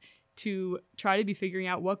kids to try to be figuring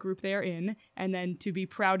out what group they are in and then to be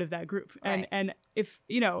proud of that group. Right. And if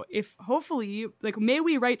hopefully, like, may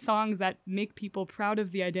we write songs that make people proud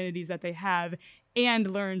of the identities that they have and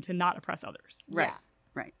learn to not oppress others. Right. Yeah.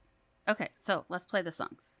 Right. Okay, so let's play the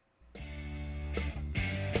songs.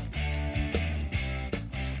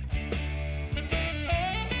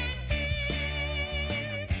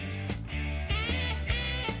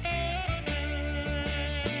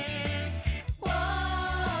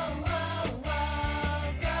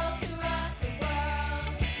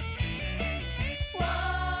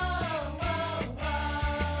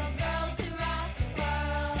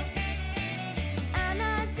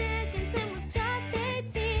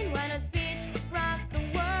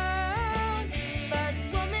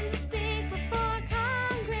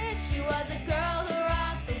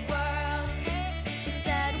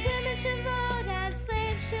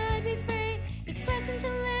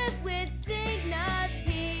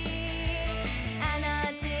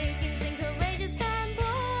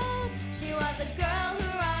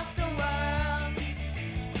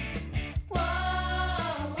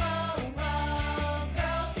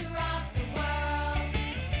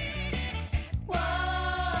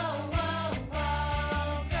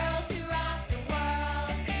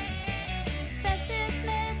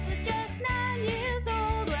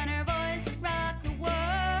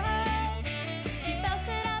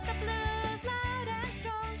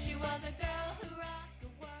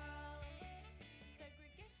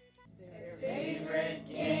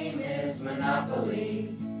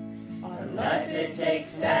 it takes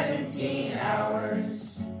 17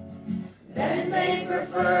 hours. Then they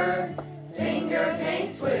prefer finger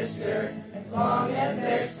paint twister, as long as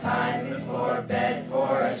there's time before bed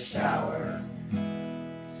for a shower.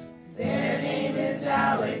 Their name is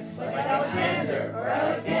Alex, like Alexander or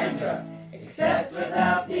Alexandra, except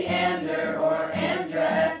without the ander or andra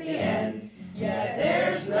at the end. Yeah,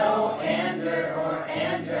 there's no ander or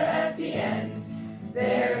andra at the end.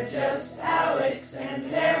 They're just Alex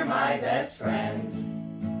and they're my best friend.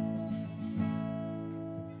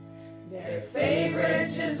 Their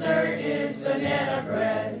favorite dessert is banana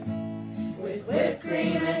bread with whipped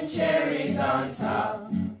cream and cherries on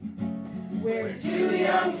top. We're too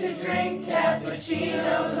young to drink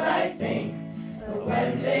cappuccinos, I think, but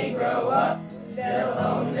when they grow up, they'll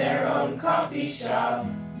own their own coffee shop.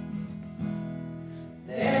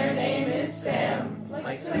 Their name is Sam,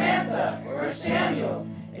 like Samantha or Samuel,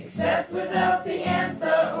 except without the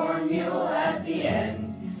antha or mule at the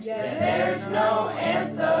end. Yeah, there's no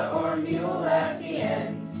antha or mule at the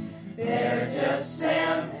end. They're just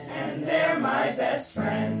Sam, and they're my best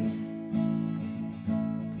friend.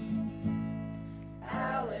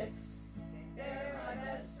 Alex, they're my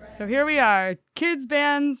best friend. So here we are, kids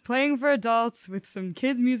bands playing for adults with some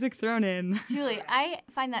kids music thrown in. Julie, I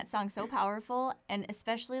find that song so powerful, and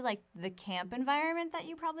especially like the camp environment that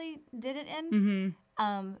you probably did it in.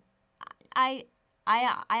 Mm-hmm. I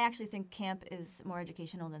actually think camp is more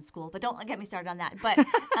educational than school, but don't get me started on that. But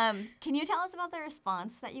can you tell us about the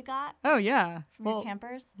response that you got Oh, yeah. from your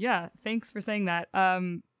campers? Yeah, thanks for saying that.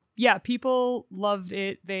 Yeah, people loved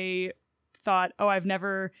it. They thought, oh, I've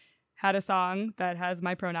never had a song that has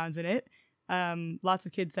my pronouns in it. Lots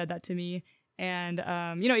of kids said that to me. And,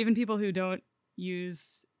 even people who don't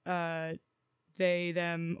use they,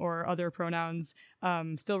 them, or other pronouns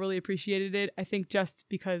still really appreciated it. I think just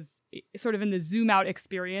because sort of in the zoom out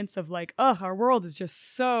experience of like, our world is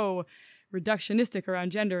just so reductionistic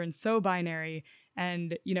around gender and so binary.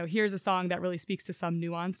 And, here's a song that really speaks to some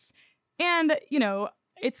nuance. And,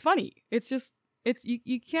 it's funny. It's just,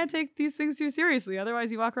 you can't take these things too seriously.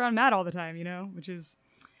 Otherwise you walk around mad all the time, which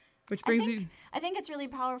brings me. I think it's really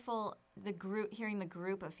powerful, hearing the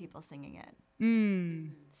group of people singing it.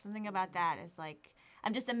 Something about that is like,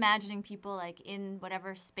 I'm just imagining people like in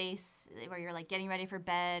whatever space where you're like getting ready for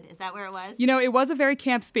bed. Is that where it was? It was a very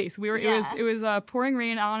camp space. It was pouring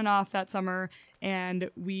rain on and off that summer, and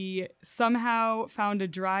we somehow found a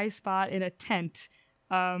dry spot in a tent.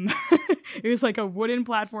 It was like a wooden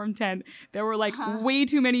platform tent. There were like way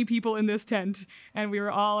too many people in this tent, and we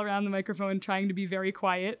were all around the microphone trying to be very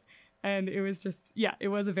quiet. And it was just, it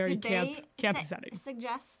was a very camp setting.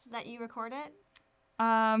 Suggest that you record it?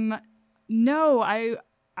 No,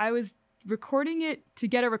 I was recording it to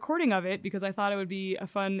get a recording of it because I thought it would be a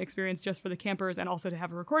fun experience just for the campers and also to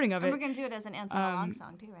have a recording of it. And we're going to do it as an Ants on a Log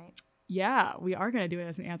song too, right? Yeah, we are going to do it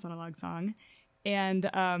as an Ants on a Log song. And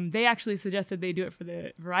they actually suggested they do it for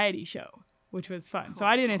the variety show, which was fun. Cool. So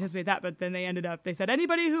I didn't anticipate that, but then they said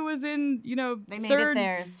anybody who was in, they made third, it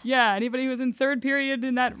theirs. Yeah, anybody who was in third period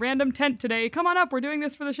in that random tent today, come on up, we're doing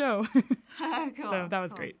this for the show. Cool. So that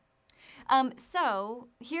was great. So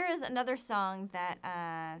here is another song that,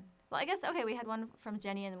 we had one from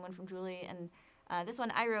Jenny and then one from Julie, and this one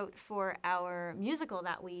I wrote for our musical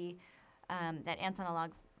that that Ants on a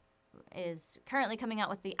Log is currently coming out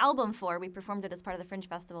with the album for. We performed it as part of the Fringe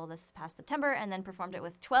Festival this past September, and then performed it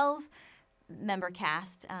with 12-member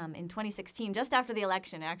cast in 2016, just after the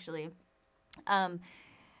election, actually.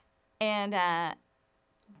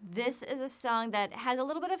 This is a song that has a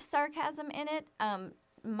little bit of sarcasm in it.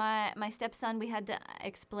 My stepson, we had to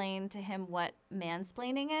explain to him what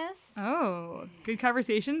mansplaining is. Oh, good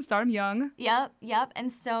conversation. Start him young. Yep.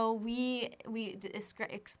 And so we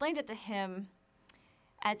explained it to him.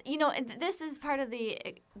 As this is part of the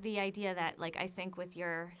idea that, like, I think with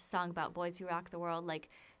your song about boys who rock the world, like,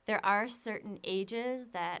 there are certain ages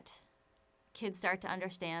that kids start to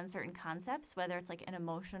understand certain concepts, whether it's like an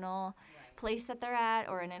emotional place that they're at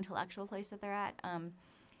or an intellectual place that they're at.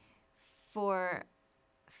 For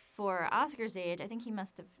Oscar's age, I think he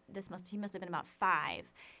must have been about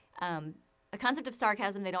 5. A concept of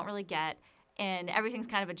sarcasm they don't really get, and everything's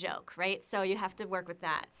kind of a joke, right? So you have to work with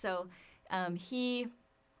that. So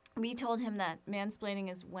we told him that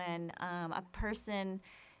mansplaining is when a person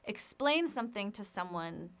explains something to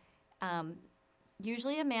someone,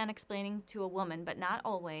 usually a man explaining to a woman, but not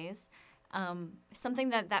always, something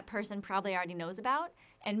that person probably already knows about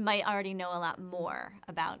and might already know a lot more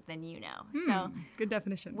about than you know. So good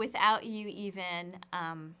definition. Without you even,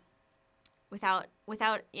 without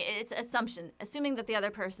it's assumption, assuming that the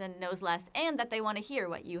other person knows less and that they want to hear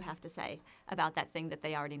what you have to say about that thing that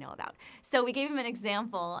they already know about. So we gave him an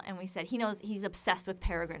example, and we said he's obsessed with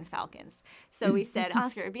peregrine falcons. So we said,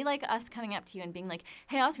 Oscar, it'd be like us coming up to you and being like,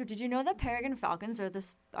 hey, Oscar, did you know that peregrine falcons are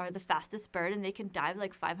the fastest bird, and they can dive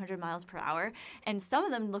like 500 miles per hour? And some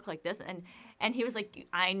of them look like this. And he was like,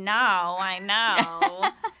 I know.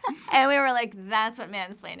 And we were like, that's what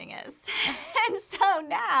mansplaining is. And so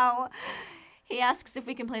now he asks if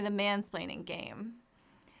we can play the mansplaining game.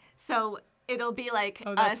 So it'll be like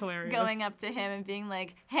us hilarious. Going up to him and being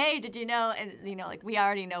like, hey, did you know? And, like we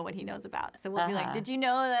already know what he knows about. So we'll be like, did you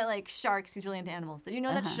know that like sharks, he's really into animals. Did you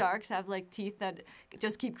know that sharks have like teeth that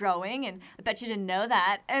just keep growing? And I bet you didn't know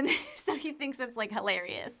that. And so he thinks it's like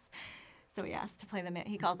hilarious. So he asked to play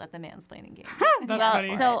he calls that the mansplaining game.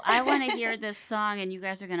 Funny. So I want to hear this song, and you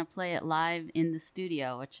guys are going to play it live in the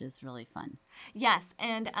studio, which is really fun. Yes,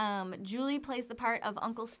 and Julie plays the part of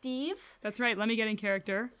Uncle Steve. That's right. Let me get in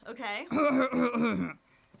character. Okay.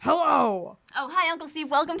 Hello. Oh, hi, Uncle Steve.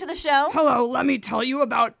 Welcome to the show. Hello. Let me tell you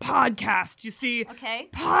about podcasts. You see,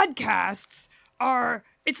 podcasts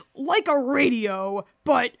it's like a radio,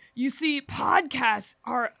 but you see, podcasts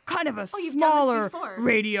are kind of a smaller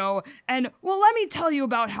radio. And, well, let me tell you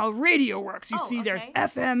about how radio works. You see, there's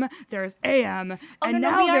FM, there's AM, and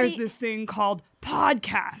now there's this thing called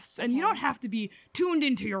podcasts. And you don't have to be tuned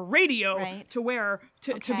into your radio to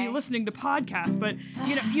be listening to podcasts. But,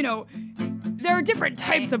 you know, there are different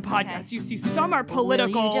types of podcasts. You see, some are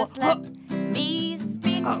political. Will you just let me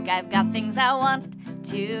speak? I've got things I want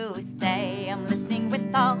to say. I'm listening with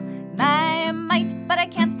all my might, but I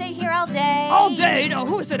can't stay here all day. All day? No,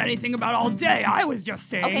 who said anything about all day? I was just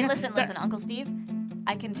saying. Okay, listen, Uncle Steve.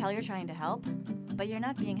 I can tell you're trying to help, but you're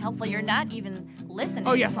not being helpful. You're not even listening.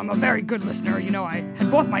 Oh, yes, I'm a very good listener. You know, I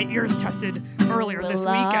had both my ears tested earlier this week.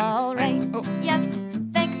 All right. Yes,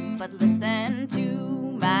 thanks, but listen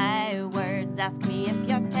to my words. Ask me if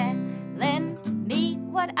you're telling me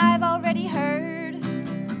what I've already heard.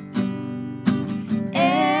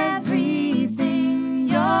 Everything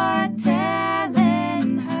you're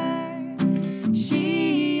telling her,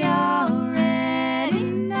 she already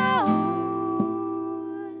knows.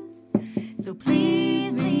 So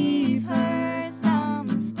please leave her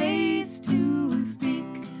some space to speak.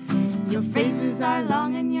 Your phrases are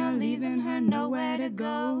long and you're leaving her nowhere to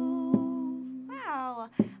go. Wow.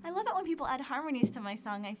 I love it when people add harmonies to my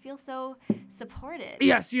song. I feel so supported.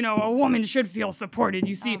 Yes, you know, a woman should feel supported.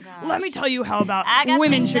 You see, let me tell you how about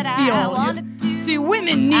women should feel. See,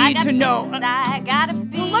 women need to know. I gotta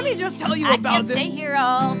be. Well, let me just tell you about this. I can't stay here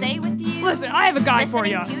all day with you. Listen, I have a guide for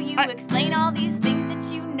you. Listening to you explain all these things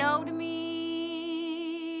that you know to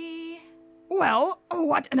me. Well,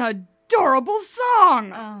 what an adorable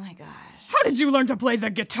song. Oh, my gosh. How did you learn to play the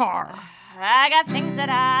guitar? I got things that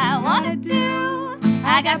I want to do.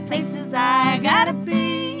 I got places I gotta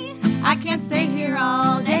be. I can't stay here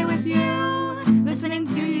all day with you, listening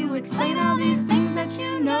to you explain all these things that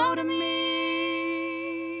you know to me.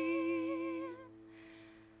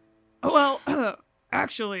 Well,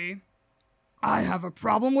 actually, I have a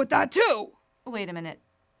problem with that too. Wait a minute.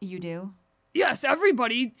 You do? Yes,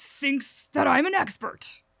 everybody thinks that I'm an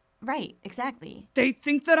expert. Right, exactly. They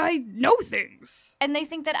think that I know things. And they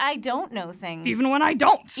think that I don't know things. Even when I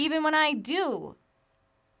don't. Even when I do.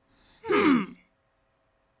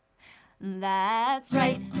 That's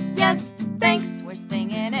right. Yes, thanks. We're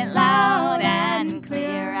singing it loud and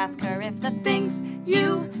clear. Ask her if the things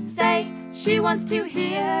you say she wants to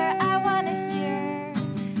hear. I want to hear.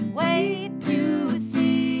 Wait to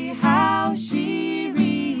see how she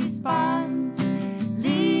responds.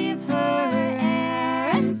 Leave her air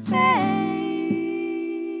and space.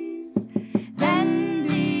 Then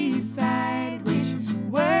decide which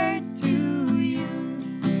words to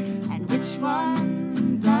use and which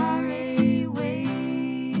ones are a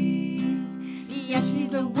waste. Yes,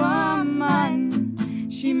 she's a woman.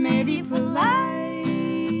 She may be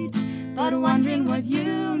polite, but wondering what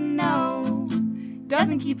you know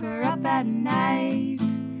doesn't keep her up at night.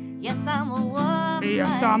 Yes, I'm a woman.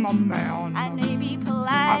 Yes, I'm a man. I may be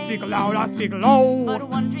polite. I speak loud, I speak low. But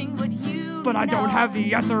wondering what you But I don't have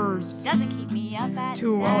the answers doesn't keep me up at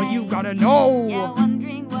to night. all you gotta know. Yeah,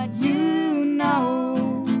 wondering what you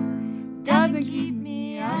know doesn't keep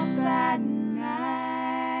me up at night.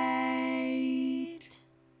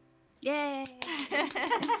 Yay!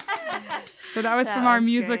 So that was from our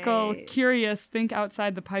musical Curious, Think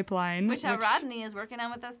Outside the Pipeline. Which Rodney is working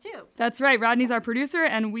on with us too. That's right. Rodney's our producer,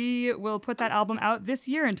 and we will put that album out this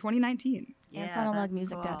year in 2019. Yeah, it's on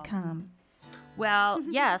analogmusic.com. Well,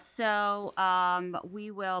 yes. So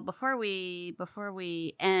we will before we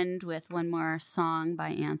end with one more song by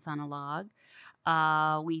Ants on a Log.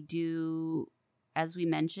 We do, as we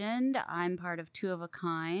mentioned, I'm part of Two of a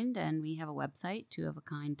Kind, and we have a website,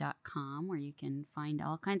 twofofakind.com, where you can find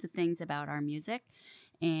all kinds of things about our music.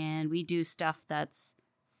 And we do stuff that's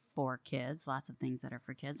for kids, lots of things that are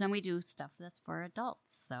for kids, and we do stuff that's for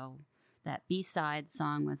adults. So that B-side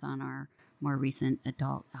song was on our more recent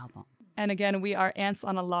adult album. And again, we are Ants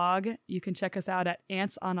on a Log. You can check us out at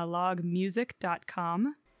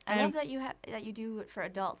antsonalogmusic.com. I love that you do it for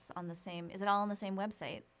adults on the same. Is it all on the same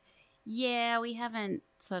website? Yeah, we haven't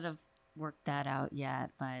sort of worked that out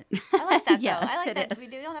yet, but I like that. Yes, though. I like that. is. We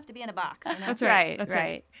don't have to be in a box. You know? That's right. That's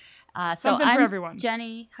right. So Something I'm for everyone.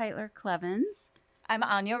 Jenny Heitler-Clevens. I'm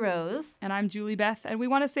Anya Rose. And I'm Julie Beth. And we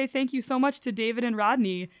want to say thank you so much to David and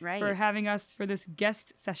Rodney for having us for this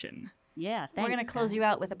guest session. Yeah, thanks. We're going to close you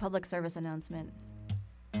out with a public service announcement.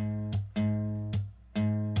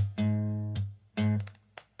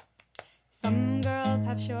 Some girls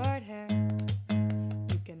have short hair.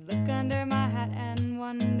 You can look under my hat and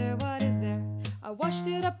wonder what is there. I washed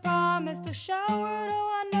it, I promised to shower it. Oh,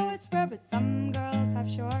 I know it's rare, but some girls have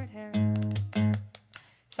short hair.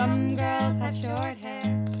 Some girls have short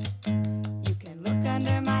hair. You can look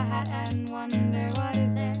under my hat and wonder what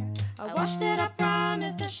is there. I washed it, I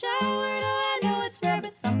promised to shower it. Oh, I know it's rare,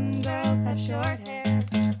 but some girls have short hair.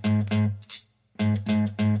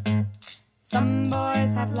 Some boys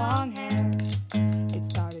have long hair. It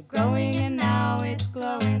started growing and now it's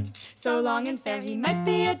glowing. So long and fair, he might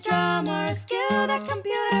be a drummer, skilled at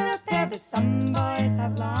computer repair. But some boys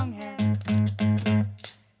have long hair.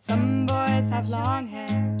 Some boys have long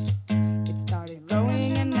hair. It started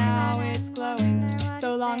growing and now it's glowing.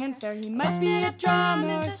 So long and fair, he might be a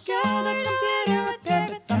drummer, skilled at computer repair.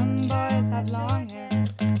 But some boys have long hair.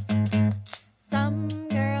 Some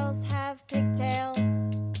girls have pigtails.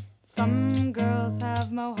 Some girls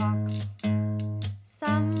have mohawks.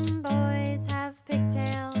 Some boys have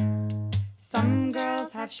pigtails. Some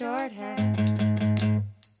girls have short hair.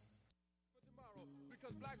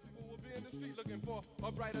 Because black people will be in the street looking for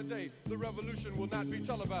a brighter day. The revolution will not be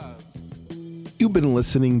televised. You've been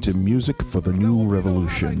listening to Music for the New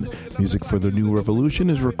Revolution. Music for the New Revolution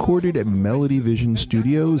is recorded at Melody Vision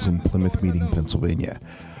Studios in Plymouth Meeting, Pennsylvania.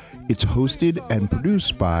 It's hosted and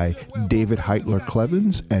produced by David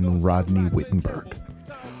Heitler-Clevens and Rodney Wittenberg.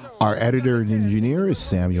 Our editor and engineer is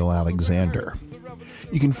Samuel Alexander.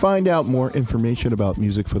 You can find out more information about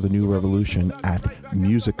Music for the New Revolution at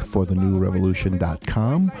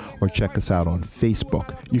musicforthenewrevolution.com or check us out on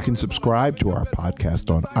Facebook. You can subscribe to our podcast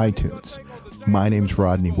on iTunes. My name's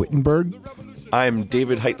Rodney Wittenberg. I'm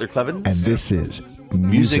David Heitler-Clevens. And this is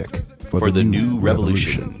Music for the New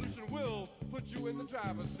Revolution.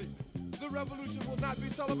 The revolution will not be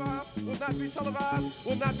televised, will not be televised,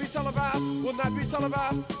 will not be televised, will not be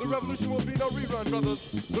televised. The revolution will be no rerun,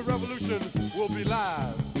 brothers. The revolution will be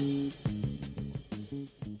live.